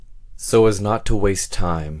So as not to waste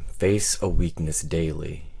time, face a weakness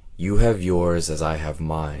daily. You have yours as I have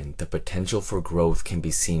mine. The potential for growth can be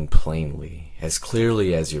seen plainly, as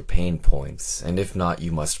clearly as your pain points, and if not,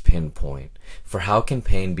 you must pinpoint. For how can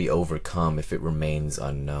pain be overcome if it remains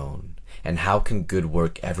unknown? And how can good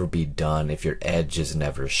work ever be done if your edge is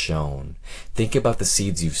never shown? Think about the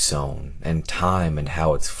seeds you've sown, and time and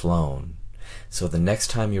how it's flown. So the next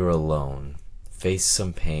time you're alone, face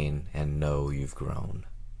some pain and know you've grown.